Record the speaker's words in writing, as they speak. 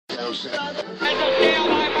Don't believe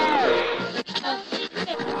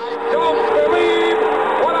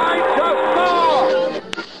what I just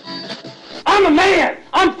saw. I'm a man.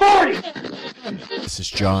 I'm 40. This is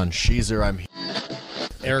John Sheezer. I'm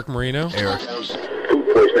Eric Marino. Eric. Food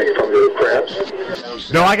poisoning from the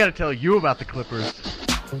crabs. No, I gotta tell you about the Clippers.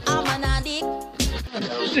 I'm an addict.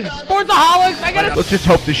 Sportsaholics. I gotta. Let's just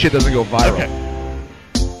hope this shit doesn't go viral. Okay.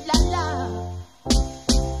 La la.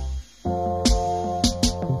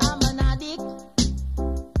 I'm an addict.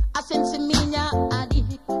 I sense in me now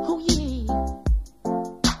addict. Oh yeah.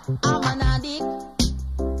 I'm an addict.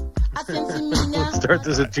 I sense in me now. Start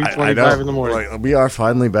this at 2:25 in the morning. Like, we are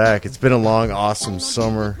finally back. It's been a long, awesome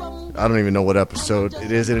summer. I don't even know what episode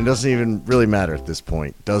it is, and it doesn't even really matter at this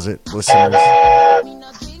point, does it, listeners?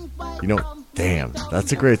 You know, damn,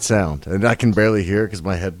 that's a great sound. And I can barely hear it because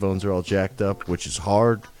my headphones are all jacked up, which is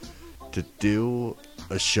hard to do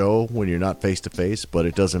a show when you're not face-to-face, but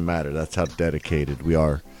it doesn't matter. That's how dedicated we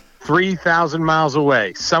are. 3,000 miles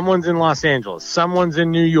away. Someone's in Los Angeles. Someone's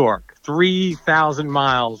in New York. 3,000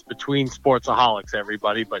 miles between Sportsaholics,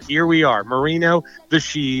 everybody. But here we are. Marino, the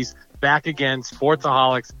Shees, back again.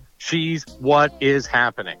 Sportsaholics. Shees, what is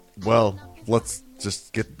happening? Well, let's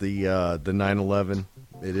just get the 9/11.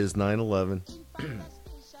 It is 9/11.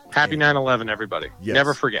 Happy 9/11, everybody. Yes.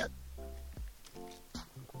 Never forget.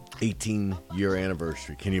 18-year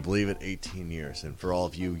anniversary. Can you believe it? 18 years. And for all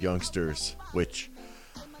of you youngsters, which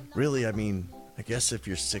really, I mean, I guess if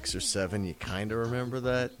you're 6 or 7, you kind of remember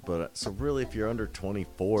that. But so really, if you're under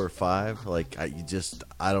 24 or 5, like I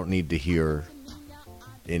don't need to hear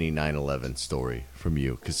any 9/11 story from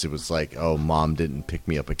you, because it was like, oh, mom didn't pick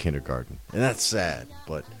me up at kindergarten, and that's sad.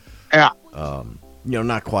 But Yeah.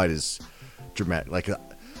 not quite as dramatic. Like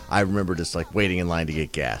I remember just like waiting in line to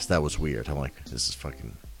get gas. That was weird. I'm like, this is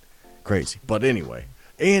fucking crazy. But anyway,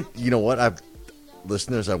 and you know what?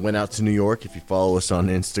 Listeners, I went out to New York. If you follow us on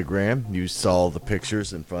Instagram, you saw the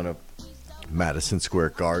pictures in front of Madison Square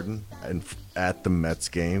Garden and at the Mets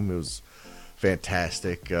game. It was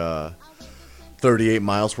fantastic. 38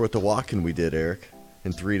 miles worth of walking we did, Eric,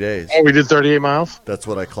 in 3 days. Oh, we did 38 miles? That's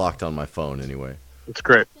what I clocked on my phone anyway. That's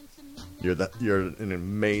great. You're an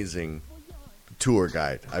amazing tour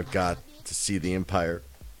guide. I've got to see the Empire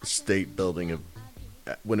State Building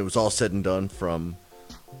when it was all said and done from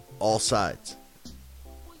all sides.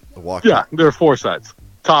 Yeah, there are 4 sides.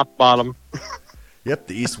 Top, bottom. Yep,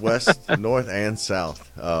 the east, west, north, and south.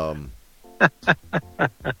 Well,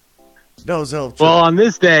 on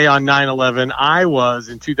this day, on 9/11,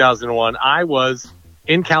 in 2001, I was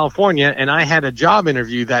in California, and I had a job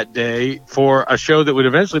interview that day for a show that would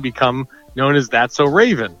eventually become known as That's So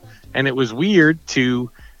Raven. And it was weird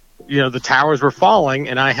to, the towers were falling,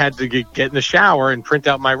 and I had to get in the shower and print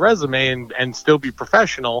out my resume and still be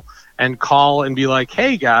professional and call and be like,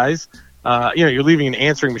 hey, guys, you're leaving an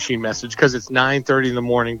answering machine message because it's 9:30 in the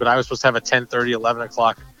morning, but I was supposed to have a 10:30, 11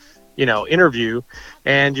 o'clock interview,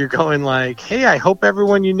 and you're going like, hey, I hope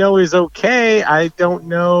everyone is okay. I don't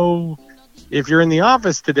know if you're in the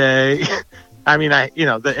office today. I mean,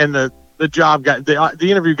 the job the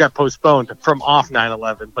interview got postponed from off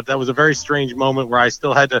 9/11, but that was a very strange moment where I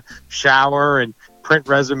still had to shower and print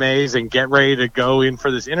resumes and get ready to go in for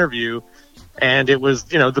this interview. And it was,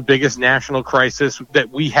 the biggest national crisis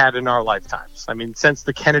that we had in our lifetimes. I mean, since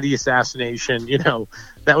the Kennedy assassination,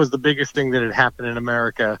 that was the biggest thing that had happened in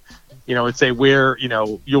America. It's a where,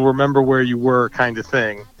 you'll remember where you were kind of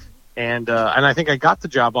thing. And I think I got the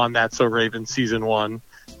job on That's So Raven season 1,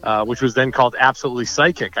 which was then called Absolutely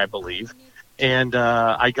Psychic, I believe. And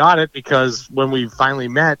I got it because when we finally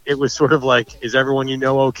met, it was sort of like, is everyone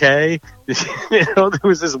okay? There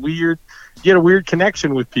was this weird, you had a weird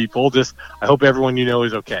connection with people. Just, I hope everyone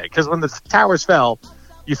is okay. Because when the towers fell,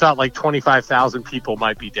 you thought like 25,000 people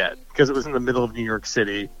might be dead because it was in the middle of New York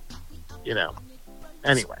City,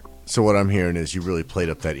 Anyway. So what I'm hearing is you really played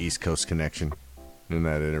up that East Coast connection in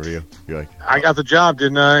that interview. You're like, I got the job,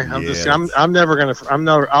 didn't I? I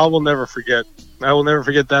will never forget. I will never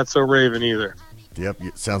forget That's So Raven either. Yep.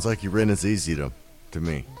 Sounds like you ran as easy to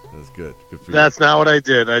me. That's good. Good for you. That's not what I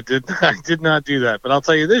did. I did not do that. But I'll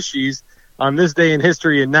tell you this, Shees. On this day in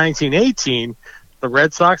history in 1918,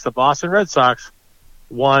 the Boston Red Sox,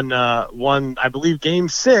 won, I believe, Game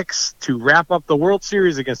 6 to wrap up the World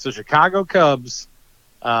Series against the Chicago Cubs,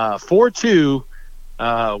 4-2,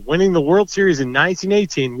 winning the World Series in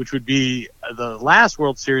 1918, which would be the last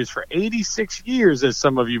World Series for 86 years, as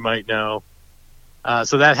some of you might know.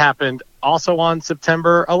 So that happened also on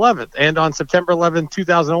September 11th. And on September 11th,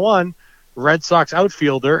 2001, Red Sox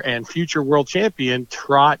outfielder and future world champion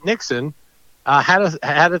Trot Nixon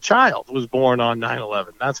had a child, was born on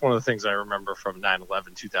 9/11. That's one of the things I remember from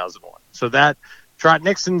 9/11, 2001. So that Trot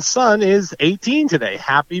Nixon's son is 18 today.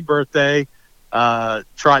 Happy birthday,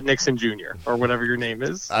 Trot Nixon Jr. or whatever your name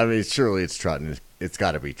is. I mean, surely it's Trot. It's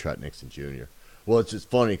got to be Trot Nixon Jr. Well, it's just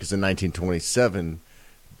funny because in 1927,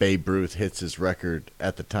 Babe Ruth hits his record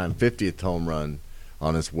at the time 50th home run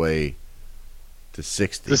on his way to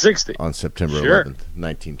 60. On September 11th,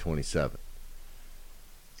 1927.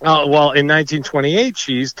 Well, in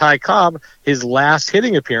 1928, Ty Cobb, his last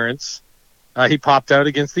hitting appearance, he popped out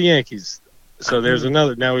against the Yankees. So there's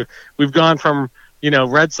another. Now we've gone from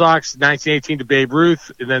Red Sox 1918 to Babe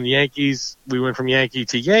Ruth, and then the Yankees. We went from Yankee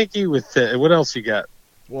to Yankee. With what else you got?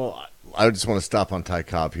 Well, I just want to stop on Ty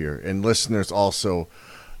Cobb here, and listeners also.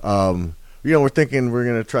 We're thinking we're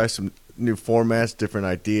going to try some new formats, different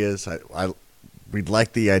ideas. We'd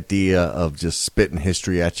like the idea of just spitting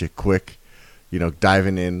history at you quick,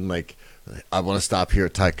 diving in. Like, I want to stop here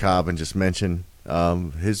at Ty Cobb and just mention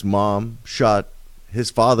his mom shot his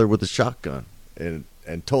father with a shotgun and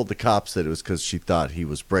told the cops that it was because she thought he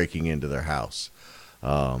was breaking into their house.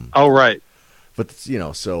 Right. But,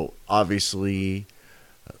 so obviously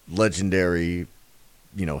legendary,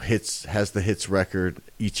 has the hits record.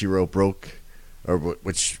 Ichiro broke,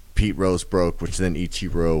 which Pete Rose broke, which then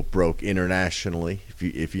Ichiro broke internationally.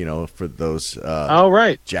 If for those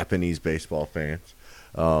Japanese baseball fans,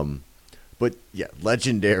 but yeah,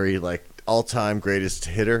 legendary, like all-time greatest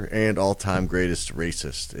hitter and all-time greatest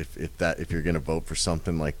racist. If you're gonna vote for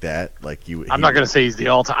something like that, I'm not gonna say he's the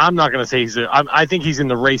all-time. I'm not gonna say I think he's in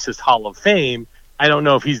the racist Hall of Fame. I don't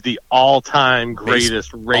know if he's the all-time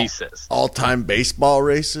greatest racist. All-time baseball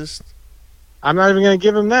racist. I'm not even going to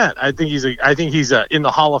give him that. I think he's in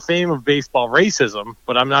the Hall of Fame of baseball racism,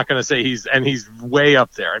 but I'm not going to say he's way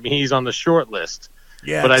up there. I mean, he's on the short list.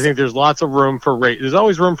 Yeah, but I think there's lots of room for there's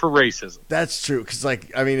always room for racism. That's true because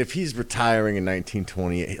if he's retiring in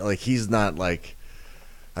 1928, he's not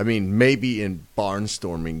maybe in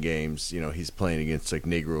barnstorming games, he's playing against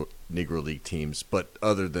Negro League teams, but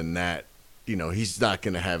other than that, he's not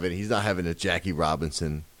going to have it. He's not having a Jackie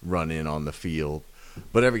Robinson run in on the field.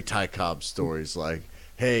 But every Ty Cobb story is like,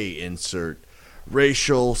 hey, insert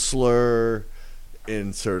racial slur,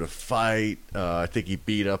 insert a fight. I think he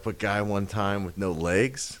beat up a guy one time with no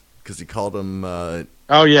legs because he called him.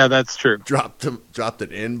 Oh yeah, that's true. Dropped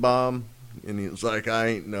an N-bomb, and he was like, I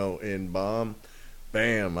ain't no N-bomb.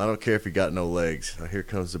 Bam! I don't care if he got no legs. Here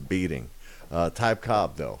comes the beating. Ty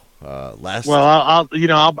Cobb though. I'll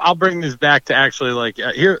bring this back to actually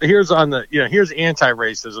here's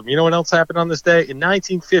anti-racism. You know what else happened on this day? In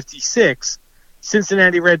 1956,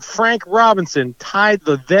 Cincinnati Red Frank Robinson tied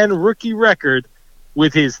the then rookie record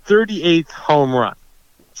with his 38th home run.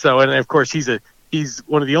 So, and of course he's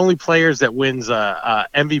one of the only players that wins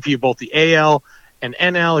MVP of both the AL and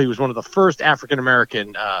NL. He was one of the first African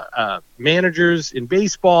American managers in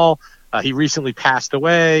baseball. He recently passed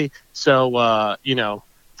away. So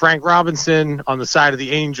Frank Robinson on the side of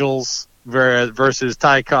the Angels versus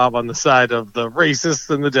Ty Cobb on the side of the racists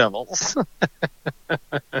and the Devils.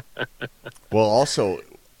 Well, also,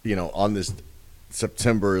 on this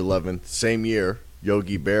September 11th, same year,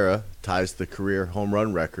 Yogi Berra ties the career home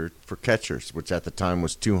run record for catchers, which at the time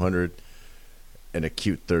was 200 and a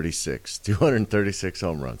cute 36. 236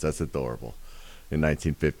 home runs. That's adorable. In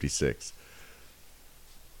 1956.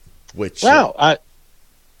 Which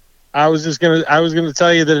I was gonna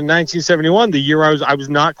tell you that in 1971, the year I was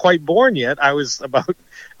not quite born yet. I was about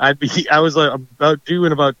due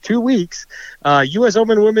in about 2 weeks. U.S.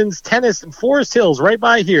 Open women's tennis in Forest Hills, right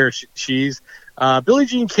by here. She's Billie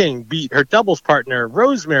Jean King beat her doubles partner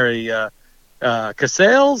Rosemary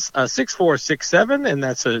Casales 6-4, 6-7, and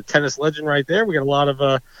that's a tennis legend right there. We got a lot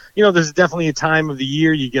of there's definitely a time of the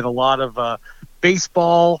year you get a lot of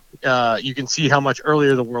baseball. You can see how much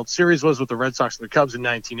earlier the World Series was with the Red Sox and the Cubs in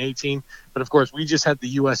 1918. But, of course, we just had the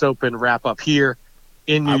U.S. Open wrap up here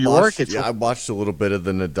in New York. I watched a little bit of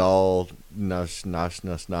the Nadal, Nash,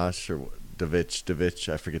 or Davic.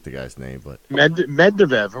 I forget the guy's name. But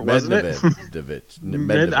Medvedev, wasn't it?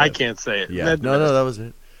 Medvedev. I can't say it. Yeah. No, that was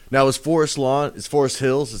it. Now, is Forest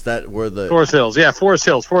Hills? Is that where the... Forest Hills, yeah, Forest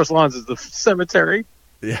Hills. Forest Lawns is the cemetery.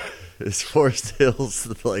 Yeah. Is Forest Hills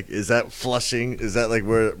is that Flushing? Is that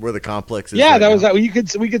where the complex is? Yeah, that was that. We could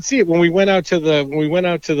see it when we went out to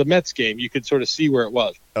the Mets game. You could sort of see where it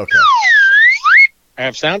was. Okay. I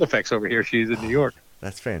have sound effects over here. She's in New York.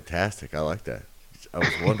 That's fantastic. I like that. I was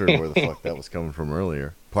wondering where the fuck that was coming from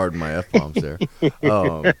earlier. Pardon my F-bombs there.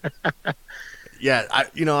 Yeah,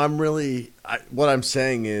 what I'm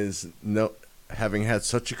saying is, having had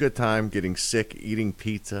such a good time getting sick, eating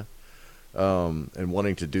pizza, and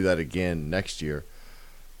wanting to do that again next year.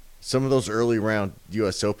 Some of those early round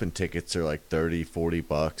U.S. Open tickets are like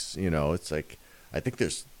 $30-$40. You know, it's like, I think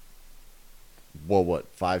there's,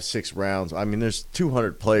 5-6 rounds. I mean, there's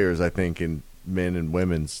 200 players, I think, in men and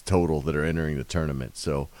women's total that are entering the tournament.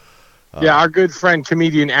 So, yeah, our good friend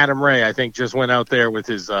comedian Adam Ray, I think, just went out there with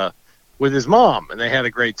his mom, and they had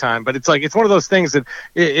a great time. But it's like, it's one of those things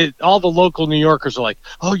that all the local New Yorkers are like,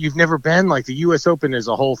 oh, you've never been? Like, the U.S. Open is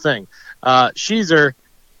a whole thing. Sheezer,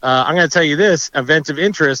 I'm going to tell you this, events of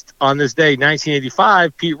interest on this day,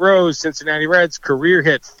 1985, Pete Rose, Cincinnati Reds, career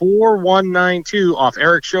hit 4-1-9-2 off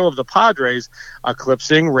Eric Show of the Padres,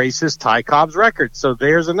 eclipsing racist Ty Cobb's record. So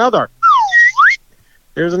there's another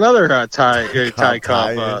Ty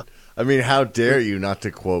Cobb. I mean, how dare you, not to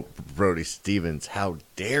quote Brody Stevens, how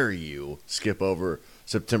dare you skip over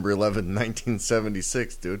September 11,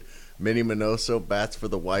 1976, dude. Minnie Minoso bats for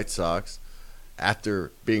the White Sox.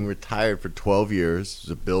 After being retired for 12 years, it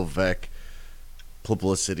was a Bill Veeck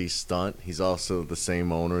publicity stunt. He's also the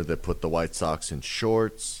same owner that put the White Sox in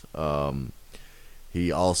shorts.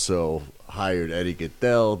 He also hired Eddie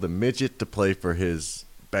Goodell, the midget, to play for his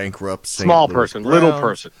bankrupt St. Small Louis person, Browns. little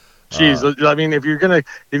person. Jeez, I mean, if you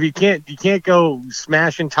can't go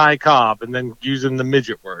smashing Ty Cobb and then using the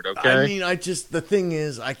midget word, okay? I mean, the thing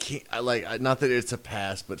is, not that it's a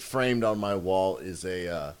pass, but framed on my wall is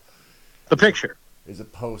the picture is a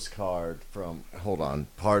postcard from. Hold on,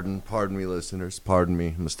 pardon me, listeners, pardon me.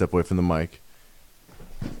 I'm gonna step away from the mic.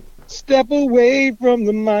 Step away from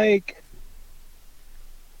the mic.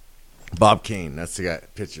 Bob Kane, that's the guy.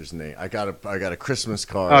 Pitcher's name. I got a Christmas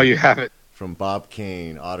card. Oh, you have it from Bob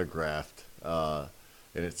Kane, autographed, and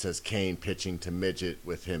it says Kane pitching to midget,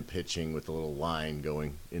 with him pitching with a little line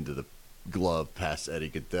going into the glove past Eddie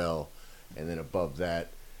Goodell, and then above that.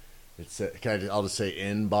 I'll just say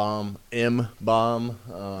M-bomb. It's an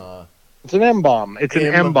M-bomb. It's an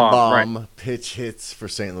M-bomb, right? Pitch hits for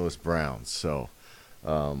St. Louis Browns. So,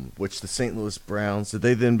 which the St. Louis Browns, did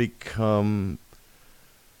they then become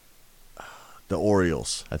the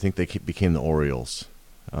Orioles? I think they became the Orioles.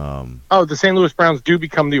 The St. Louis Browns do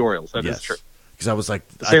become the Orioles. That is true. Because I was like,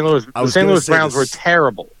 the St. Louis Browns were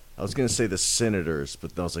terrible. I was going to say the Senators,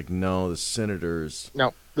 but I was like, no, the Senators.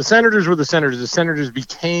 No, the Senators were the Senators. The Senators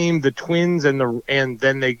became the Twins, and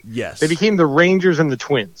then they became the Rangers and the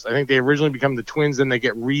Twins. I think they originally become the Twins, then they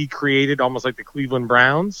get recreated, almost like the Cleveland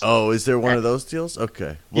Browns. Oh, is there one of those deals?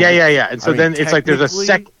 Okay. Well, yeah. And so then it's like there's a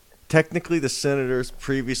second. Technically, the Senators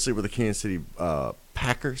previously were the Kansas City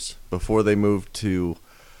Packers before they moved to.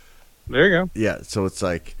 There you go. Yeah, so it's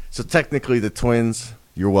like, so technically the Twins,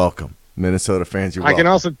 you're welcome. Minnesota fans, you're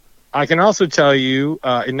welcome. I can also tell you,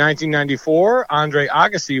 in 1994, Andre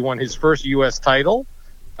Agassi won his first U.S. title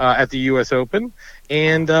at the U.S. Open,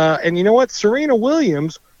 and you know what? Serena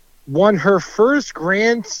Williams won her first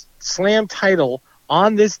Grand Slam title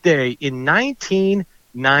on this day in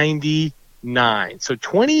 1999. So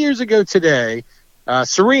 20 years ago today,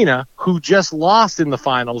 Serena, who just lost in the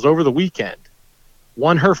finals over the weekend,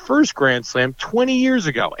 won her first Grand Slam 20 years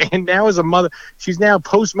ago, and now as a mother, she's now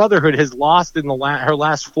post-motherhood has lost in her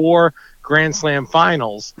last 4 Grand Slam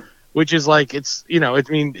finals, which is like, it's, you know, I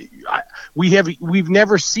mean, we've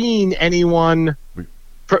never seen any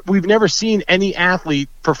athlete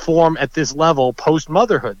perform at this level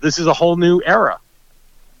post-motherhood. This is a whole new era.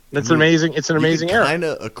 That's amazing. It's an amazing era. Kind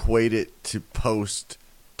of equate it to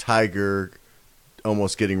post-Tiger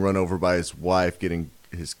almost getting run over by his wife, getting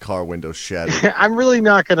his car window shattered. I'm really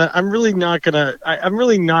not gonna equate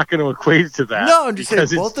it to that. No, I'm just saying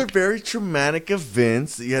both are very traumatic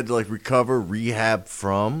events that you had to like recover, rehab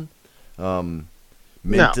from,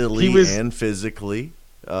 mentally and physically.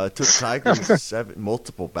 It took Tiger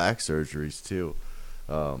multiple back surgeries too.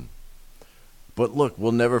 But look,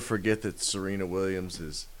 we'll never forget that Serena Williams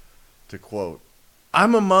is, to quote,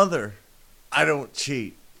 "I'm a mother, I don't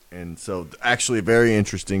cheat." And so, actually, a very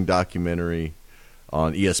interesting documentary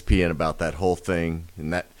on ESPN about that whole thing,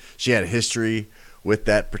 and that she had a history with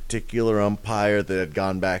that particular umpire that had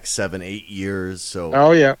gone back 7-8 years. So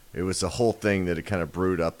it was a whole thing that it kind of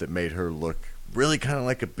brewed up that made her look really kind of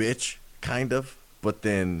like a bitch, kind of. But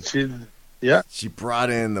then she brought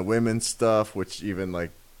in the women's stuff, which even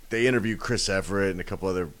like they interviewed Chris Everett and a couple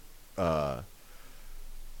other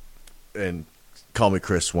and Call Me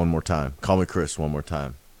Chris one more time. Call Me Chris one more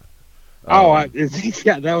time.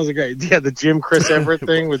 That was a great, the Jim Chris Everett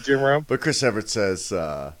thing with Jim Rome. But Chris Everett says,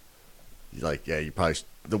 you probably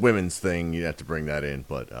the women's thing, you have to bring that in.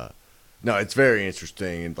 But no, it's very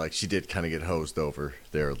interesting, and like she did kind of get hosed over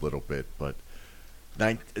there a little bit. But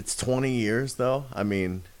it's 20 years though. I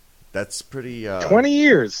mean, that's pretty. 20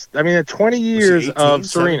 years. I mean, 20 years 18, of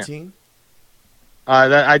Serena. 17?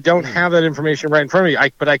 I don't have that information right in front of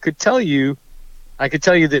me. But I could tell you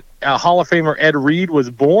that Hall of Famer Ed Reed was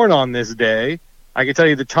born on this day. I could tell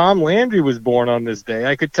you that Tom Landry was born on this day.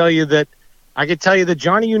 I could tell you that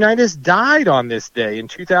Johnny Unitas died on this day in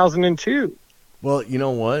 2002. Well, you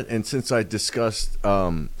know what? And since I discussed,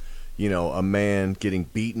 a man getting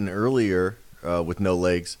beaten earlier with no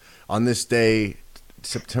legs, on this day,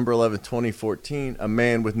 September 11th, 2014, a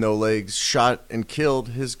man with no legs shot and killed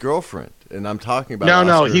his girlfriend. And I'm talking about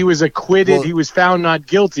No, he was acquitted. Well, he was found not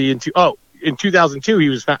guilty. In 2002, he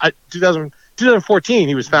was found. 2014,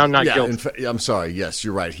 he was found not guilty. I'm sorry. Yes,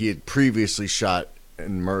 you're right. He had previously shot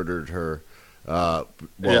and murdered her.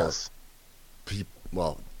 Yes.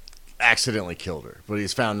 Accidentally killed her, but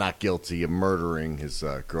he's found not guilty of murdering his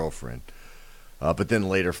girlfriend. But then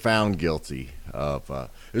later found guilty of.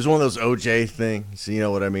 It was one of those OJ things. You know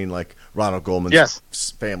what I mean? Like Ronald Goldman's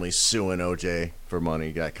family suing OJ for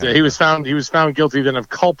money. He was found guilty then of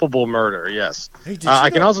culpable murder. Yes. Hey, I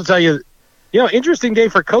can also tell you, interesting day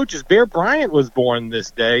for coaches. Bear Bryant was born this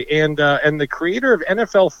day, and the creator of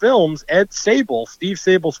NFL films, Ed Sable, Steve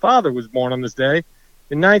Sable's father, was born on this day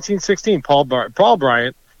in 1916. Paul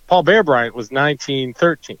Bear Bryant was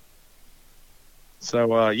 1913.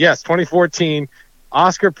 So, yes, 2014,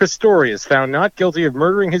 Oscar Pistorius found not guilty of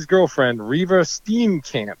murdering his girlfriend, Reva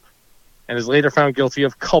Steenkamp, and is later found guilty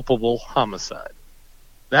of culpable homicide.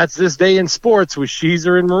 That's this day in sports with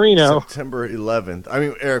Sheezer and Marino. September 11th. I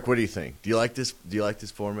mean, Eric, what do you think? Do you like this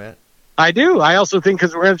format? I do. I also think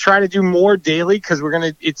because we're going to try to do more daily because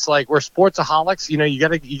it's like we're sportsaholics.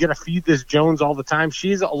 You gotta feed this Jones all the time.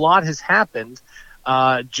 A lot has happened.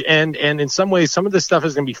 And in some ways, some of this stuff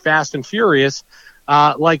is going to be fast and furious.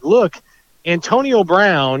 Look, Antonio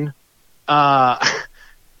Brown, not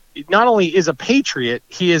only is a patriot,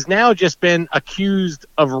 he has now just been accused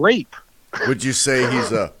of rape. Would you say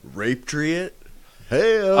he's a rape-triot?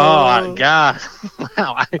 Hey, oh God!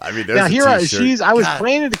 Wow. I mean, now here I was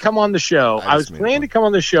planning to come on the show. I was planning to come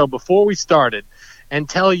on the show before we started and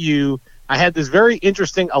tell you I had this very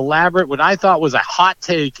interesting, elaborate, what I thought was a hot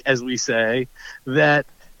take, as we say, that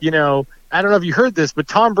I don't know if you heard this, but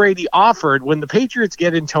Tom Brady offered when the Patriots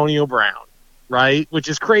get Antonio Brown, right? Which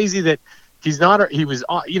is crazy that he's not. He was,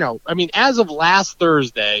 as of last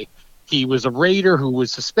Thursday. He was a Raider who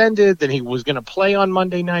was suspended. Then he was going to play on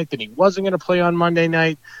Monday night. Then he wasn't going to play on Monday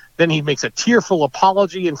night. Then he makes a tearful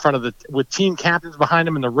apology in front of with team captains behind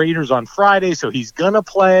him and the Raiders on Friday. So he's going to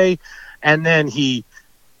play. And then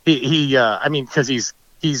because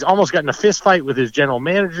he's almost gotten a fist fight with his general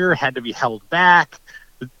manager, had to be held back.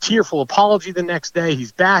 The tearful apology the next day.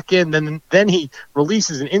 He's back in. Then he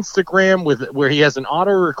releases an Instagram where he has an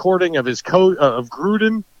auto recording of his of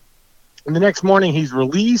Gruden. And the next morning he's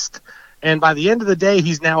released. And by the end of the day,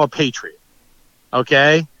 he's now a Patriot.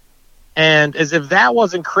 Okay? And as if that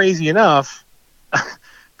wasn't crazy enough,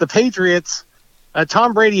 the Patriots,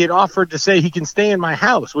 Tom Brady had offered to say he can stay in my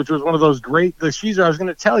house, which was one of those great, I was going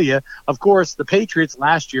to tell you, of course, the Patriots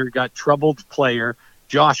last year got troubled player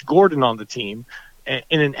Josh Gordon on the team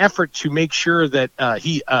in an effort to make sure that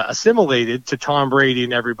he assimilated to Tom Brady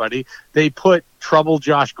and everybody. They put troubled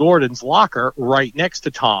Josh Gordon's locker right next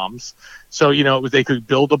to Tom's. So, they could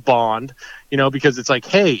build a bond, because it's like,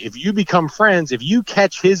 hey, if you become friends, if you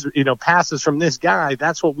catch his, passes from this guy,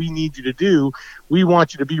 that's what we need you to do. We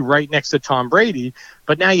want you to be right next to Tom Brady.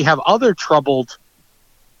 But now you have other troubled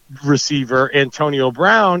receiver, Antonio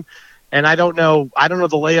Brown, and I don't know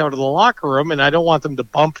the layout of the locker room, and I don't want them to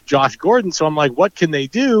bump Josh Gordon. So I'm like, what can they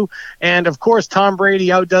do? And of course, Tom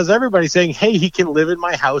Brady outdoes everybody saying, hey, he can live in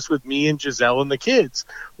my house with me and Giselle and the kids,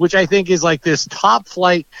 which I think is like this top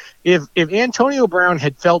flight. If Antonio Brown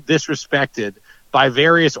had felt disrespected by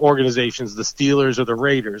various organizations, the Steelers or the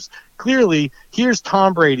Raiders, clearly here's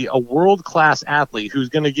Tom Brady, a world-class athlete who's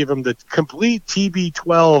going to give him the complete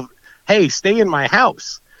TB12, hey, stay in my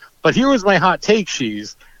house. But here was my hot take,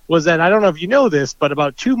 was that, I don't know if you know this, but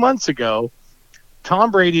about 2 months ago,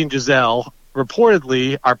 Tom Brady and Giselle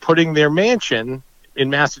reportedly are putting their mansion in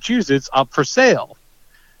Massachusetts up for sale.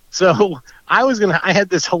 So I had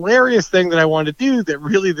this hilarious thing that I wanted to do that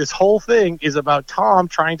really this whole thing is about Tom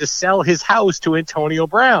trying to sell his house to Antonio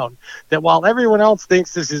Brown. That while everyone else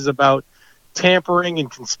thinks this is about tampering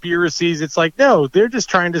and conspiracies, it's like, no, they're just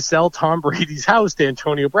trying to sell Tom Brady's house to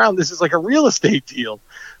Antonio Brown. This is like a real estate deal,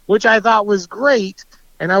 which I thought was great.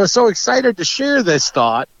 And I was so excited to share this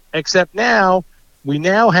thought, except we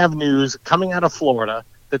now have news coming out of Florida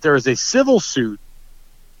that there is a civil suit.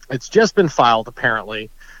 It's just been filed,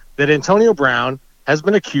 apparently, that Antonio Brown has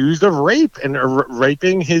been accused of rape and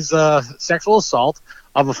raping his sexual assault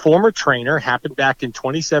of a former trainer. Happened back in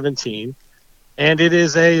 2017. And it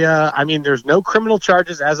is there's no criminal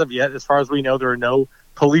charges as of yet. As far as we know, there are no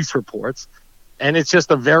police reports. And it's just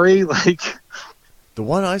a very, The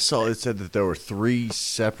one I saw, it said that there were 3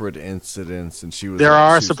 separate incidents, and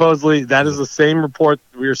supposedly, that is the same report.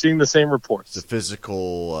 We are seeing the same reports. The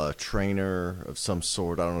physical trainer of some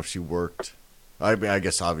sort. I don't know if she worked. I mean, I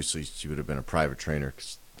guess obviously she would have been a private trainer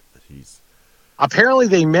because Apparently,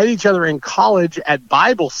 they met each other in college at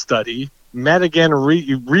Bible study. Met again,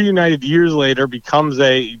 reunited years later.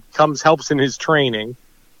 Helps in his training,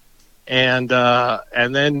 and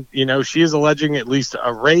then she is alleging at least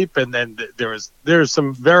a rape, and then there's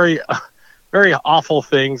some very very awful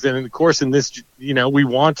things, and of course in this we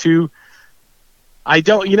want to. I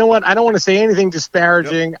don't want to say anything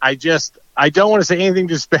disparaging. Yep. I don't want to say anything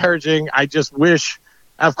disparaging. I just wish,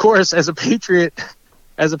 of course, as a Patriot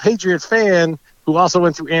fan who also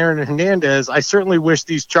went through Aaron Hernandez, I certainly wish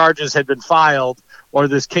these charges had been filed or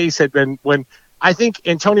this case had been when I think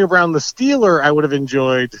Antonio Brown, the Steeler, I would have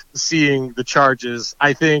enjoyed seeing the charges.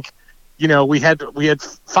 I think, we had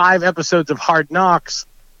 5 episodes of Hard Knocks,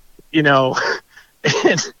 and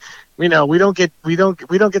we don't get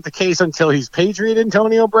the case until he's Patriot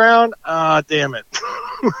Antonio Brown. Damn it.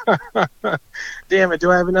 Damn it.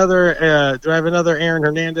 Do I have another Aaron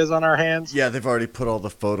Hernandez on our hands? Yeah, they've already put all the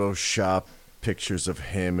Photoshop pictures of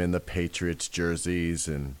him in the Patriots jerseys,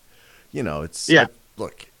 and it's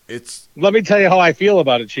look, it's. Let me tell you how I feel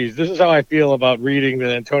about it, Cheese. This is how I feel about reading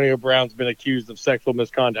that Antonio Brown's been accused of sexual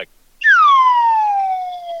misconduct.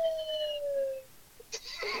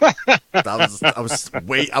 I was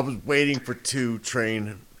waiting for 2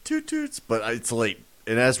 train toot-toots, but it's late.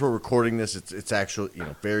 And as we're recording this, it's actually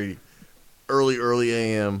very early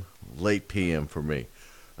AM, late PM for me.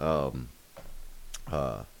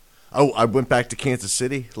 I went back to Kansas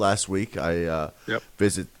City last week. I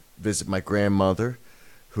visit my grandmother,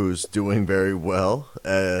 who's doing very well.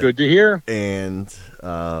 Good to hear. And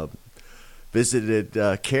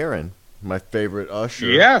visited Karen, my favorite usher.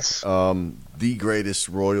 Yes. The greatest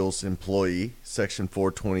Royals employee, Section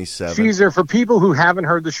 427. Caesar, for people who haven't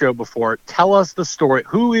heard the show before, tell us the story.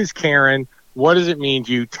 Who is Karen? What does it mean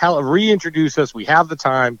to you? Reintroduce us. We have the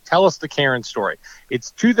time. Tell us the Karen story.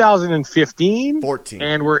 It's 2015. 14.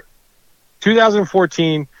 And we're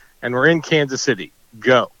 2014, and we're in Kansas City.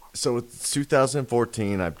 Go. So it's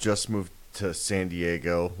 2014. I've just moved to San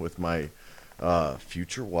Diego with my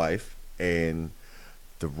future wife, and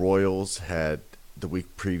the Royals had the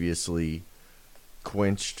week previously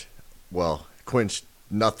quenched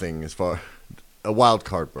nothing as far a wild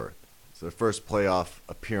card berth. So the first playoff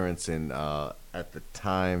appearance in at the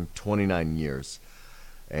time 29 years,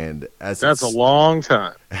 and that's a long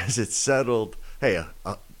time. As it settled, hey,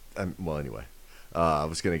 anyway, I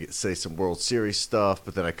was gonna say some World Series stuff,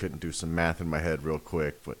 but then I couldn't do some math in my head real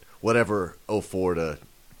quick. But whatever, 04 to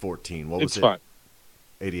 14, what was it? It's fine.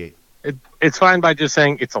 88. It's fine by just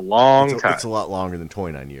saying it's a long time. It's a lot longer than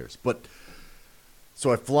 29 years. But so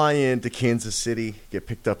I fly into Kansas City, get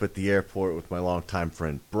picked up at the airport with my longtime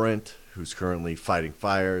friend Brent, who's currently fighting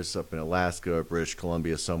fires up in Alaska or British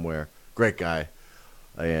Columbia somewhere. Great guy.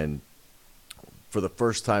 And for the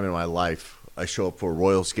first time in my life, I show up for a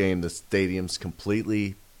Royals game. The stadium's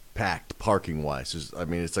completely packed parking-wise.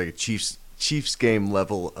 It's like a Chiefs game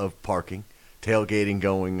level of parking. Tailgating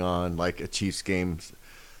going on, like a Chiefs game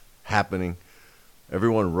happening.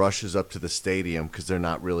 Everyone rushes up to the stadium because they're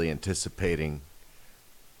not really anticipating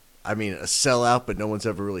a sellout, but no one's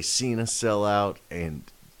ever really seen a sellout. And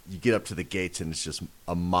you get up to the gates, and it's just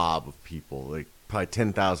a mob of people, like probably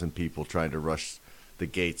 10,000 people trying to rush the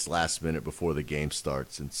gates last minute before the game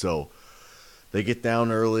starts. And so they get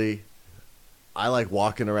down early. I like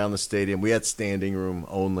walking around the stadium. We had standing room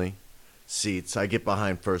only seats. I get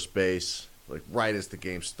behind first base, like right as the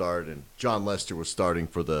game started, and John Lester was starting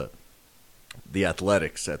for the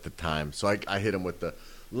Athletics at the time. So I hit him with the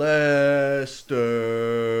Lester,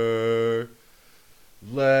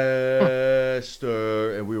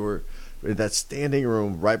 and we were in that standing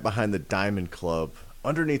room right behind the Diamond Club,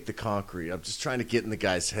 underneath the concrete. I'm just trying to get in the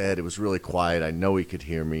guy's head. It was really quiet. I know he could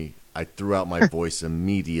hear me. I threw out my voice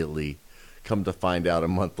immediately. Come to find out, a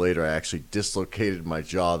month later, I actually dislocated my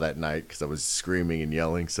jaw that night because I was screaming and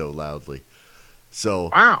yelling so loudly. So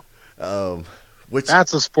wow,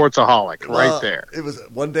 that's a sportsaholic right there. It was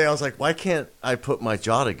one day I was like, why can't I put my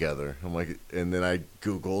jaw together? I'm like, and then I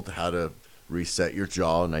Googled how to reset your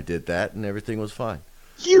jaw, and I did that, and everything was fine.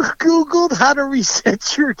 You Googled how to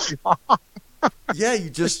reset your jaw? Yeah,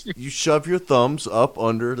 you shove your thumbs up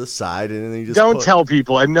under the side, and then you just don't tell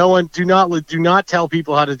people, and no one do not tell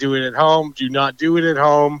people how to do it at home. Do not do it at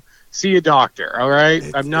home. see a doctor. All right,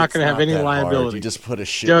 I'm not going to have any that hard. liability. You just put a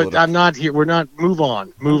shitload. I'm not here. We're not. Move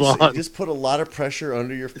on. Move on. You just put a lot of pressure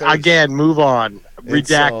under your face. Again, move on.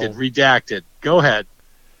 Redacted. Go ahead.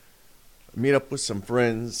 Meet up with some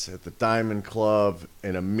friends at the Diamond Club,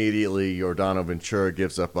 and immediately Yordano Ventura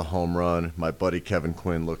gives up a home run. My buddy Kevin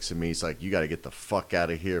Quinn looks at me. He's like, "You got to get the fuck out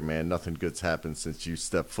of here, man. Nothing good's happened since you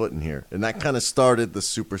stepped foot in here." And that kind of started the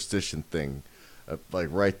superstition thing, like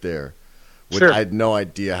right there. Sure. I had no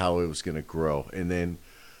idea how it was going to grow. And then,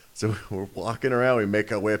 so we're walking around. We make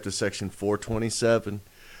our way up to section 427.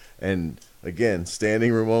 And again,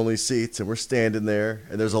 standing room only seats. And we're standing there,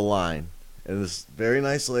 and there's a line. And this very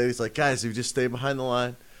nice lady's like, "Guys, if you just stay behind the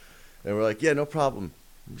line." And we're like, "Yeah, no problem."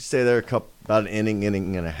 We stay there about an inning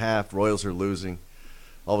and a half. Royals are losing.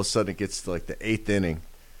 All of a sudden, it gets to like the 8th inning.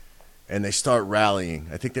 And they start rallying.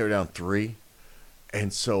 I think they were down 3.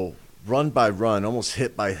 And so, run by run, almost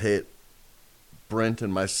hit by hit, Brent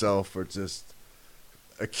and myself are just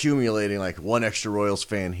accumulating like one extra Royals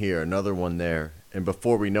fan here, another one there. And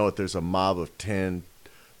before we know it, there's a mob of 10,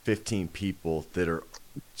 15 people that are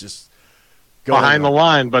just behind the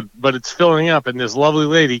line, but it's filling up. And this lovely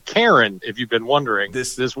lady, Karen, if you've been wondering,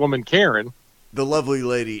 this woman, Karen. The lovely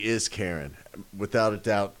lady is Karen. Without a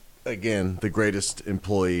doubt, again, the greatest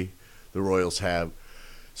employee the Royals have.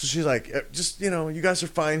 So she's like, "Just, you guys are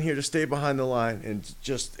fine here. Just stay behind the line." And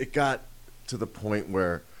just, it got to the point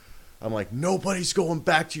where I'm like, "Nobody's going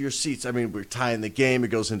back to your seats." I mean, we're tying the game. It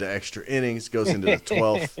goes into extra innings. It goes into the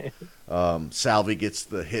 12th. Salvi gets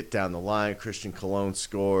the hit down the line. Christian Colon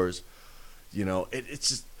scores. It's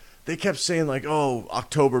just, they kept saying like, "Oh,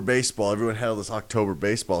 October baseball." Everyone had all this October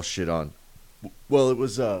baseball shit on. Well, it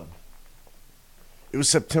was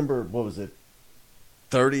September, what was it,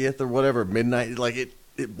 30th or whatever, midnight. Like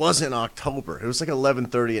it wasn't October. It was like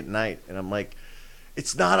 11:30 at night, and I'm like,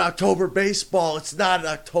 "It's not October baseball. It's not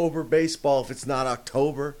October baseball if it's not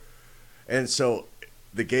October." And so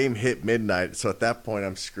the game hit midnight. So at that point,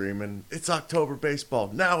 I'm screaming, "It's October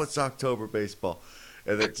baseball. Now it's October baseball."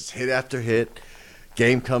 And then just hit after hit.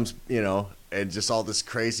 Game comes, and just all this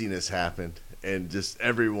craziness happened. And just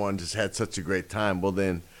everyone just had such a great time. Well,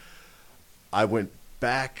 then I went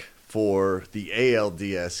back for the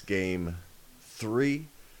ALDS game 3,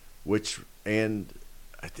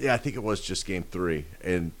 I think it was just game 3.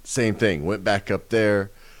 And same thing, went back up there,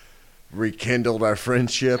 rekindled our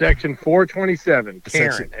friendship. Section 427,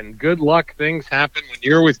 Karen. And good luck, things happen when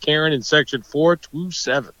you're with Karen in section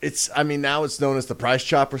 427. Now it's known as the Price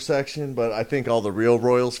Chopper section, but I think all the real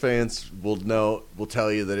Royals fans will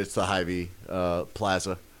tell you that it's the Hy-Vee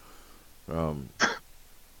Plaza.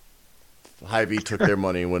 Hy-Vee took their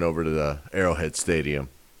money and went over to the Arrowhead Stadium.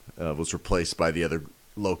 Was replaced by the other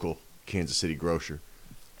local Kansas City grocer.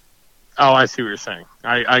 Oh, I see what you're saying.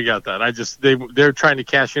 I got that. They're trying to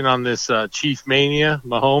cash in on this Chief Mania,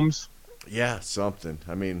 Mahomes. Yeah, something.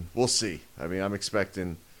 We'll see. I'm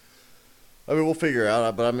expecting. We'll figure it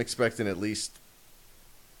out, but I'm expecting at least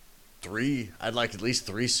 3. I'd like at least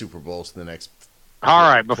 3 Super Bowls in the next. All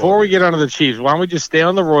right, before we get onto the Chiefs, why don't we just stay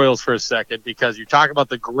on the Royals for a second, because you talk about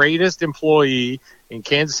the greatest employee in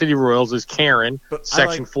Kansas City Royals is Karen,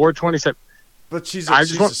 section 427. But she's a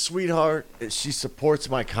sweetheart. She supports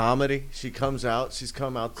my comedy. She's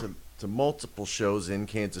come out to multiple shows in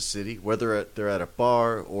Kansas City, whether they're at a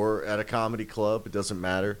bar or at a comedy club. It doesn't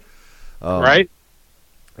matter. Right?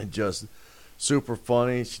 And just super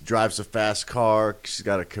funny. She drives a fast car. She's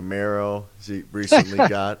got a Camaro she recently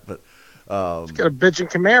got. But she's got a bitchin'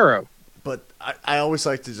 Camaro. But I always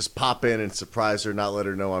like to just pop in and surprise her, not let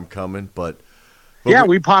her know I'm coming. But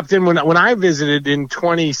we popped in when I visited in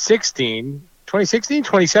 2017. I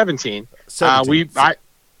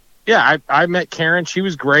met Karen. She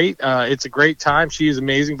was great. It's a great time. She is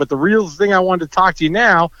amazing. But the real thing I wanted to talk to you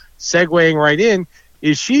now, segueing right in,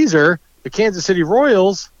 is the Kansas City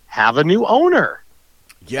Royals have a new owner.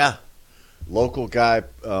 Yeah. Local guy,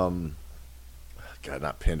 not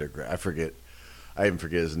Pendergrass. I even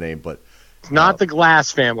forget his name, but it's not the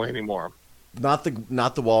Glass family anymore. Not the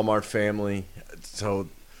Walmart family. So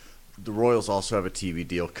the Royals also have a TV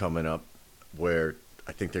deal coming up where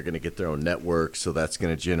I think they're going to get their own network, so that's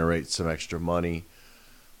going to generate some extra money.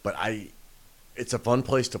 But it's a fun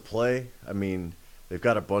place to play. They've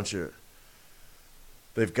got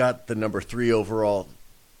the number 3 overall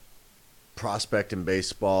prospect in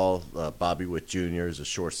baseball, Bobby Witt Jr. is a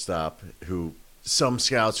shortstop who some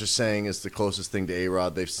scouts are saying is the closest thing to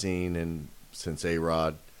A-Rod they've seen since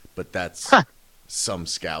A-Rod, but that's some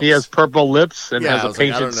scouts. He has purple lips and has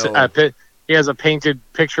he has a painted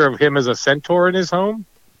picture of him as a centaur in his home.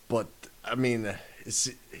 But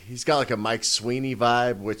he's got like a Mike Sweeney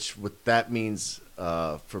vibe, which what that means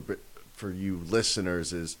for you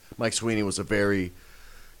listeners is Mike Sweeney was a very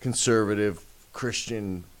conservative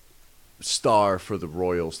Christian star for the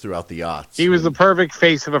Royals throughout the aughts. He was the perfect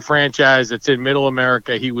face of a franchise that's in Middle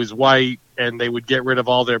America. He was white, and they would get rid of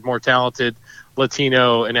all their more talented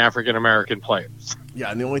Latino and African American players.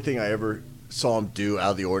 Yeah, and the only thing I ever saw him do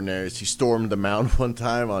out of the ordinary is he stormed the mound one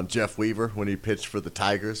time on Jeff Weaver when he pitched for the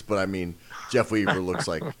Tigers. But I mean, Jeff Weaver looks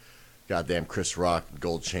like goddamn Chris Rock,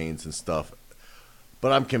 gold chains and stuff.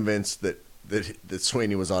 But I'm convinced that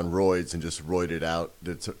Sweeney was on roids and just roided out.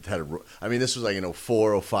 I mean, this was like in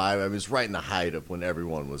 04, 05. I mean, it was right in the height of when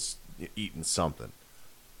everyone was eating something.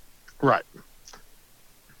 Right.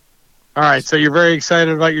 All right, so you're very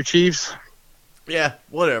excited about your Chiefs? Yeah,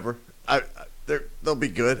 whatever. They'll be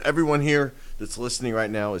good. Everyone here that's listening right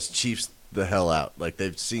now is Chiefs the hell out. Like,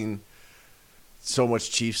 they've seen so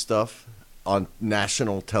much Chiefs stuff on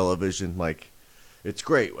national television. Like, it's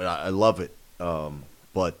great. I love it.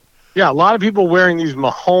 But yeah, a lot of people wearing these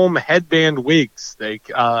Mahomes headband wigs.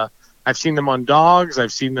 I've seen them on dogs.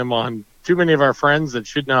 I've seen them on too many of our friends that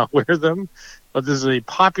should not wear them. But this is a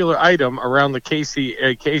popular item around the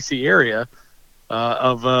KC area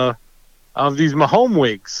of these Mahomes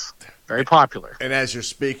wigs. Very popular. And as you're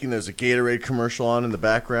speaking, there's a Gatorade commercial on in the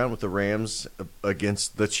background with the Rams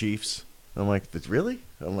against the Chiefs. I'm like, really?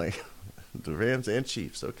 I'm like, the Rams and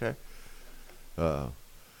Chiefs, okay.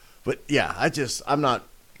 But yeah, I'm not.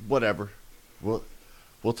 Whatever. We'll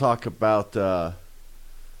talk about the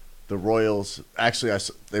Royals. Actually,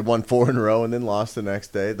 they won 4 in a row and then lost the next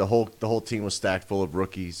day. The whole team was stacked full of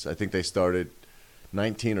rookies. I think they started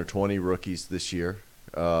 19 or 20 rookies this year.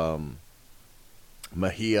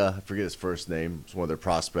 Mejia, I forget his first name, was one of their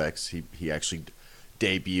prospects. He actually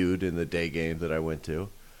debuted in the day game that I went to.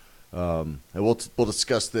 And we'll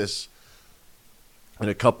discuss this in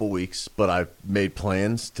a couple weeks, but I've made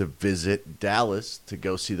plans to visit Dallas to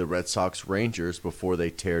go see the Red Sox Rangers before they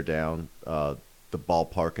tear down the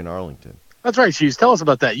ballpark in Arlington. That's right, Cheese. Tell us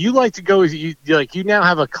about that. You like to go. You now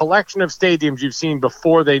have a collection of stadiums you've seen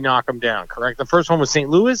before they knock them down. Correct. The first one was St.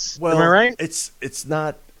 Louis. Well, am I right? It's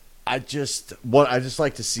not. I just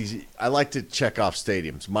like to see. I like to check off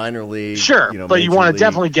stadiums, minor league. Sure, but you want to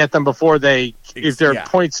definitely get them before if there are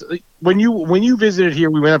points. When you visited here,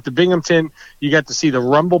 we went up to Binghamton. You got to see the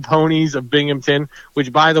Rumble Ponies of Binghamton,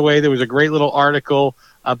 which, by the way, there was a great little article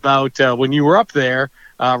about when you were up there.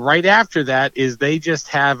 Right after that is they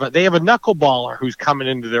have a knuckleballer who's coming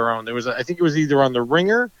into their own. I think it was either on the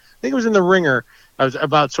Ringer. I think it was in the Ringer. It was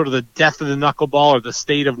about sort of the death of the knuckleball or the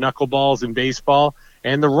state of knuckleballs in baseball.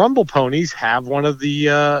 And the Rumble Ponies have one of the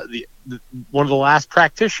last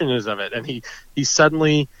practitioners of it, and he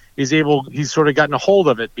suddenly is able. He's sort of gotten a hold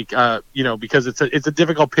of it, because it's a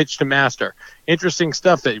difficult pitch to master. Interesting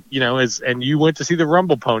stuff that and you went to see the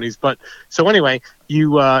Rumble Ponies, but so anyway,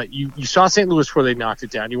 you saw St. Louis before they knocked it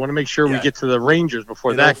down. You want to make sure we get to the Rangers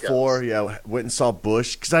before that goes. Yeah, went and saw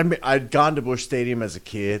Busch because I'd gone to Busch Stadium as a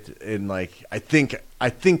kid, and I think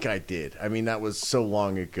I did. I mean, that was so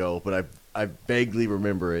long ago, but I vaguely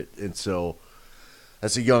remember it, and so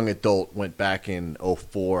as a young adult, went back in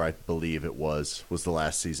 04, I believe it was the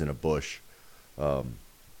last season of Busch,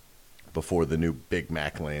 before the new Big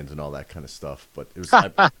Mac land and all that kind of stuff. But it was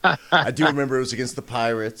I do remember it was against the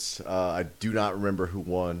Pirates. I do not remember who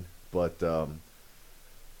won, but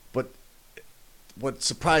what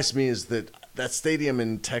surprised me is that stadium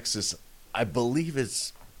in Texas, I believe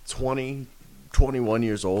it's 21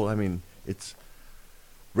 years old. I mean, it's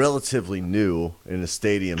relatively new in a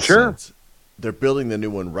stadium sense. They're building the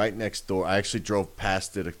new one right next door. I actually drove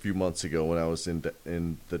past it a few months ago when I was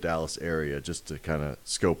in the Dallas area just to kind of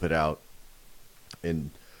scope it out.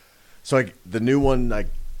 And so the new one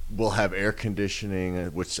will have air conditioning,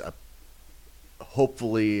 which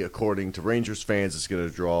hopefully, according to Rangers fans, is going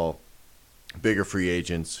to draw bigger free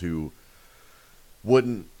agents who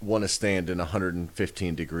wouldn't want to stand in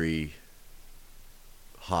 115-degree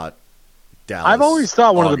hot Dallas. I've always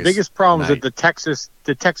thought one of the biggest problems night. that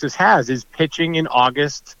the Texas has is pitching in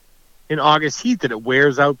August heat, that it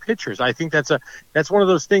wears out pitchers. I think that's one of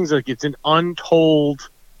those things, like it's an untold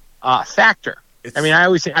factor. I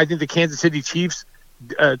think the Kansas City Chiefs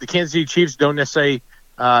don't necessarily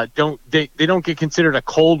they don't get considered a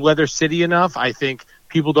cold weather city enough. I think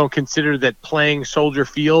people don't consider that playing Soldier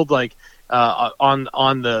Field on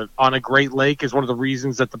a Great Lake is one of the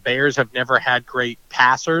reasons that the Bears have never had great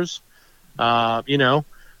passers. These are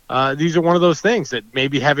one of those things that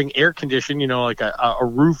maybe having air conditioning, like a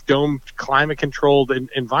roof dome climate controlled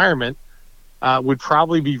environment would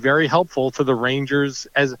probably be very helpful to the Rangers,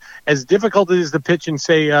 as difficult it is to pitch in,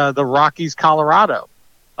 say, the Rockies, Colorado.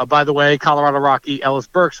 By the way, Colorado Rocky Ellis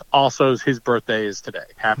Burks, also his birthday is today.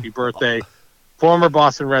 Happy birthday, former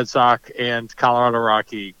Boston Red Sox and Colorado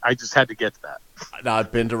Rocky. I just had to get to that. Now,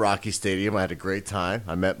 I've been to Rocky Stadium. I had a great time.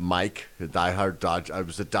 I met Mike, the diehard Dodger. I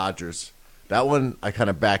was at Dodgers. That one I kind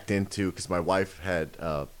of backed into because my wife had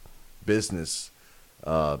business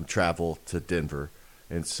travel to Denver,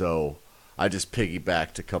 and so I just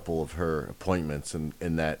piggybacked a couple of her appointments, and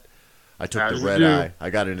in that I took the red eye. I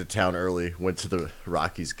got into town early, went to the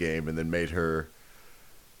Rockies game, and then made her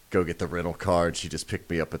go get the rental car, and she just picked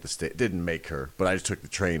me up at the state. Didn't make her, but I just took the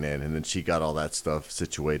train in, and then she got all that stuff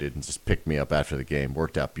situated and just picked me up after the game.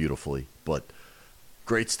 Worked out beautifully. But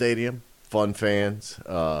great stadium, fun fans.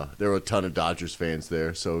 There were a ton of Dodgers fans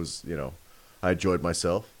there, so it was, I enjoyed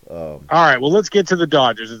myself. All right, well, let's get to the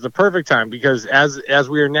Dodgers. It's the perfect time because as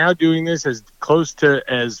we are now doing this as close to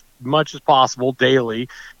as much as possible daily,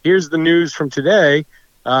 here's the news from today.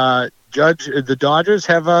 The Dodgers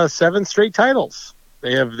have 7 straight titles.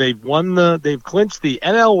 They've clinched the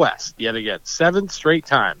NL West yet again, 7th straight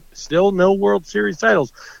time. Still no World Series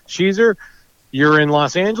titles. Sheezer, you're in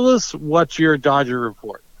Los Angeles. What's your Dodger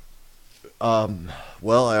report?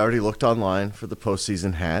 Well, I already looked online for the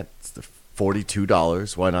postseason hat. It's the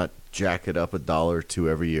 $42. Why not jack it up $1 or $2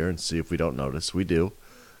 every year and see if we don't notice? We do.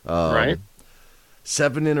 Right.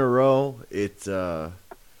 7 in a row.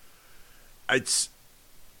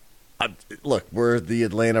 Look, we're the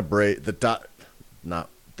Atlanta Braves. The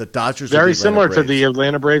Dodgers. Very are similar Braves. to the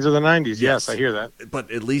Atlanta Braves of the 90s. Yes, I hear that. But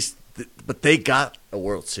at least, they got a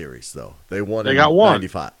World Series though. They won. They got one.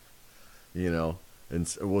 95. And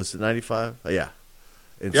was it 95? Yeah.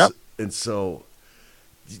 Yep. And so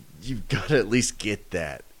you've got to at least get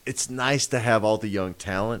that. It's nice to have all the young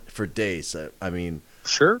talent for days. I mean,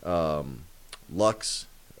 sure. Lux,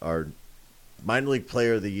 our minor league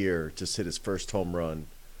player of the year, just hit his first home run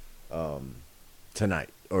tonight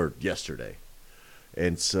or yesterday.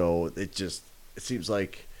 And so it seems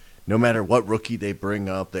like no matter what rookie they bring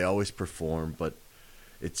up, they always perform. But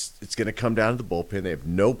it's going to come down to the bullpen. They have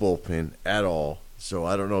no bullpen at all. So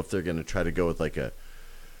I don't know if they're going to try to go with like a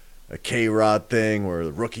K-Rod thing where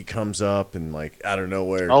the rookie comes up and like out of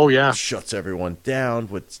nowhere shuts everyone down.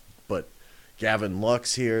 But Gavin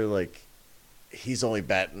Lux here, like he's only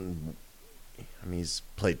batting. I mean, he's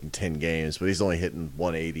played in 10 games, but he's only hitting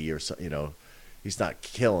 180 or so. He's not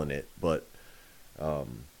killing it, but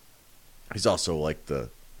he's also like the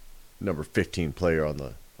number 15 player on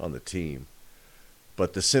the team.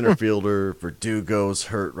 But the center fielder, Verdugo's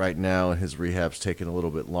hurt right now, and his rehab's taking a little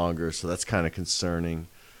bit longer, so that's kind of concerning.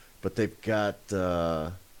 But they've got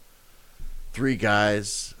 2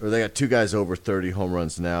 guys over 30 home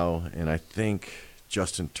runs now, and I think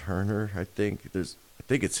Justin Turner, I think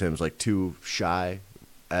it's him, is like 2 shy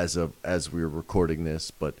as we were recording this.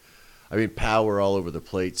 But I mean, power all over the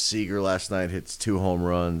plate. Seager last night hits 2 home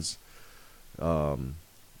runs. So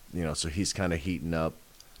he's kind of heating up.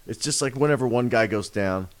 It's just like whenever one guy goes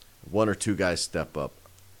down, 1 or 2 guys step up,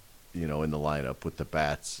 in the lineup with the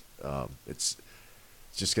bats. It's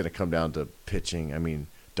just going to come down to pitching. I mean,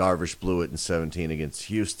 Darvish blew it in 17 against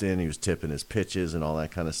Houston. He was tipping his pitches and all that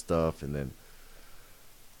kind of stuff. And then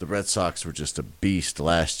the Red Sox were just a beast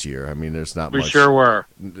last year. I mean, there's not much. We sure were.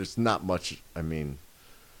 There's not much. I mean,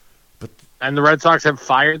 and the Red Sox have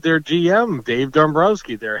fired their GM, Dave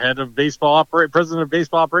Dombrowski, their head of president of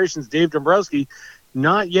baseball operations, Dave Dombrowski.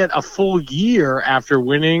 Not yet a full year after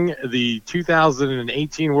winning the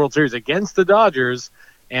 2018 World Series against the Dodgers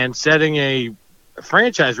and setting a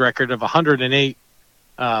franchise record of 108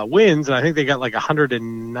 wins, and I think they got like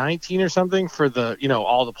 119 or something for the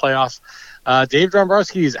all the playoffs. Dave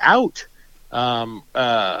Dombrowski is out,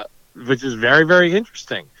 which is very, very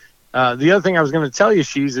interesting. The other thing I was going to tell you,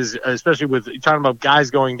 Shees, is especially with talking about guys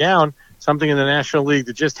going down, something in the National League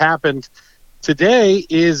that just happened today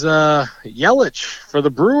is Yelich for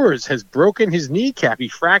the Brewers has broken his kneecap. He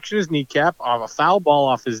fractured his kneecap off a foul ball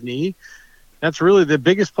off his knee. That's really the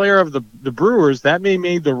biggest player of the Brewers. That may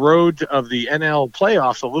make the road of the NL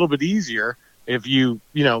playoffs a little bit easier if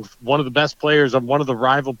one of the best players of one of the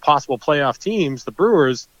rival possible playoff teams, the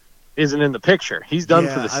Brewers, isn't in the picture. He's done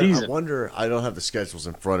for the season. I wonder. I don't have the schedules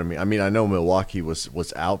in front of me. I mean, I know Milwaukee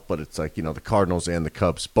was out, but it's like the Cardinals and the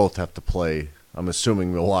Cubs both have to play. I'm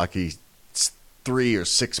assuming Milwaukee 3 or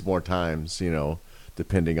 6 more times,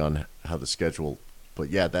 depending on how the schedule. But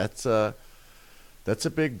yeah, that's a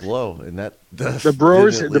big blow, and that the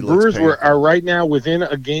Brewers are right now within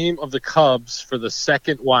a game of the Cubs for the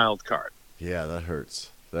second wild card. Yeah, that hurts.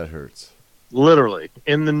 Literally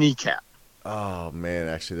in the kneecap. Oh man,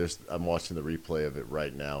 actually, I'm watching the replay of it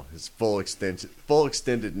right now. His full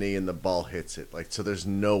extended knee, and the ball hits it. Like, so there's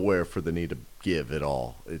nowhere for the knee to give at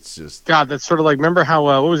all. It's just God. That's sort of like, remember how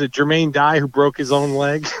what was it, Jermaine Dye, who broke his own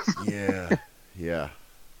leg? yeah.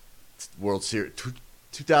 World Series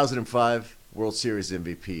 2005 World Series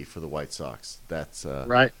MVP for the White Sox. That's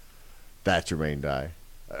right. That Jermaine Dye.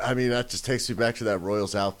 I mean, that just takes me back to that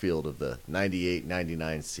Royals outfield of the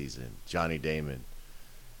 98-99 season. Johnny Damon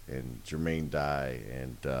and Jermaine Dye,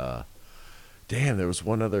 and damn, there was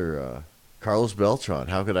one other, Carlos Beltran.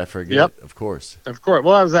 How could I forget? Yep. Of course.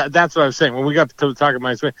 Well, that's what I was saying. When we got to talk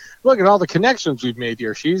about it, look at all the connections we've made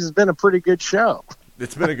here. She's been a pretty good show.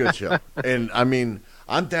 It's been a good show. And, I mean,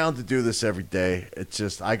 I'm down to do this every day. It's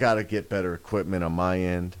just I got to get better equipment on my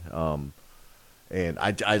end. And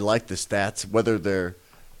I like the stats, whether they're,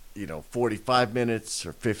 45 minutes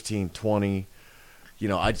or 15, 20.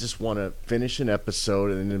 I just want to finish an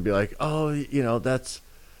episode and then be like, oh,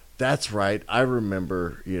 that's right. I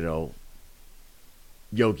remember, Yogi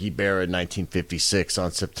Berra in 1956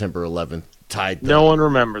 on September 11th tied. No one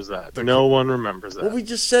remembers that. No one remembers that. Well, we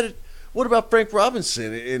just said it. What about Frank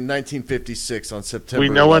Robinson in 1956 on September 11th?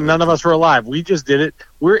 We know when none of us were alive. We just did it.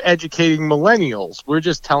 We're educating millennials. We're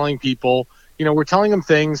just telling people, we're telling them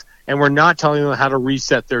things, and we're not telling them how to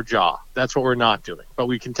reset their jaw. That's what we're not doing. But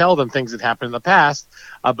we can tell them things that happened in the past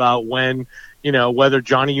about when, whether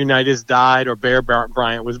Johnny Unitas died or Bear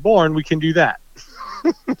Bryant was born. We can do that.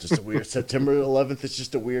 Just a weird September 11th. It's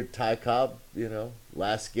just a weird Ty Cobb,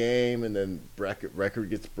 last game, and then record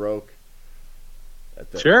gets broke.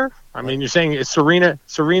 Sure. I mean, you're saying Serena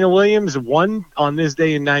Williams won on this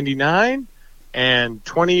day in '99, and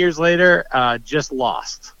 20 years later, just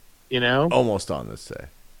lost. Almost on this day.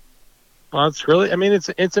 Well, it's really, I mean,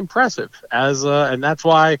 it's impressive and that's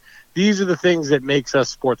why these are the things that makes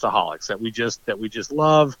us sportsaholics that we just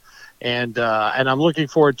love. And I'm looking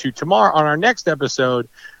forward to tomorrow on our next episode.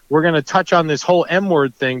 We're going to touch on this whole M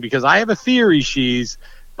word thing because I have a theory,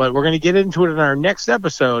 but we're going to get into it in our next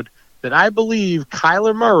episode that I believe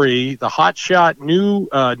Kyler Murray, the hotshot new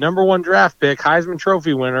number 1 draft pick, Heisman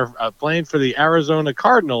Trophy winner, playing for the Arizona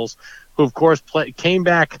Cardinals, who of course came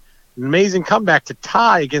back, an amazing comeback to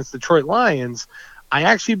tie against the Detroit Lions. I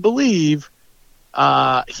actually believe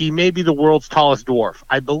he may be the world's tallest dwarf.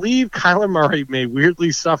 I believe Kyler Murray may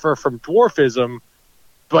weirdly suffer from dwarfism,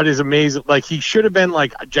 but is amazing. Like, he should have been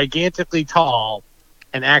like gigantically tall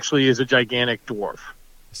and actually is a gigantic dwarf.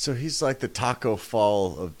 So he's like the Taco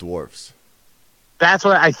Fall of dwarfs. That's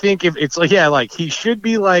what I think. If it's like, like he should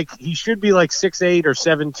be like 6'8" or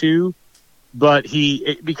 7'2", but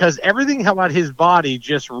because everything about his body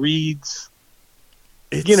just reads,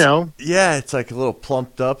 Yeah, it's like a little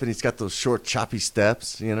plumped up, and he's got those short, choppy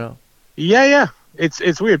steps. Yeah.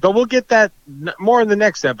 It's weird, but we'll get that more in the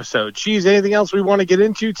next episode. Anything else we want to get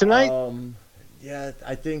into tonight? Yeah,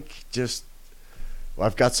 I think just.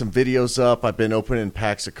 I've got some videos up. I've been opening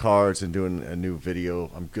packs of cards and doing a new video.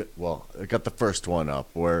 I'm good. Well, I got the first one up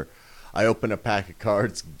where I open a pack of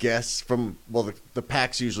cards, guess the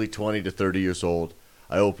pack's usually 20 to 30 years old.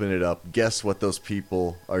 I open it up, guess what those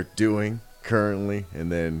people are doing currently,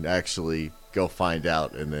 and then actually go find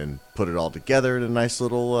out and then put it all together in a nice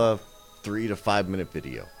little 3 to 5 minute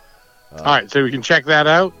video. All right, so we can check that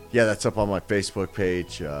out? Yeah, that's up on my Facebook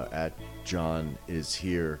page at John Is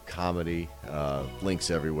Here Comedy.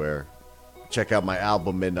 Links everywhere. Check out my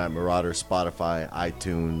album Midnight Marauder, Spotify,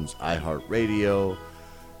 iTunes, iHeartRadio.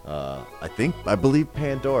 I believe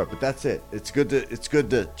Pandora, but that's it. It's good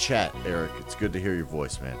to chat, Eric. It's good to hear your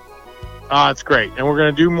voice, man. It's great. And we're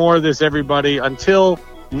going to do more of this, everybody. Until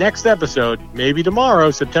next episode, maybe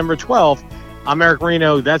tomorrow, September 12th. I'm Eric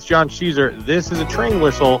Reno. That's John Sheezer. This is a train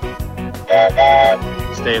whistle.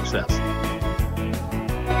 Stay obsessed.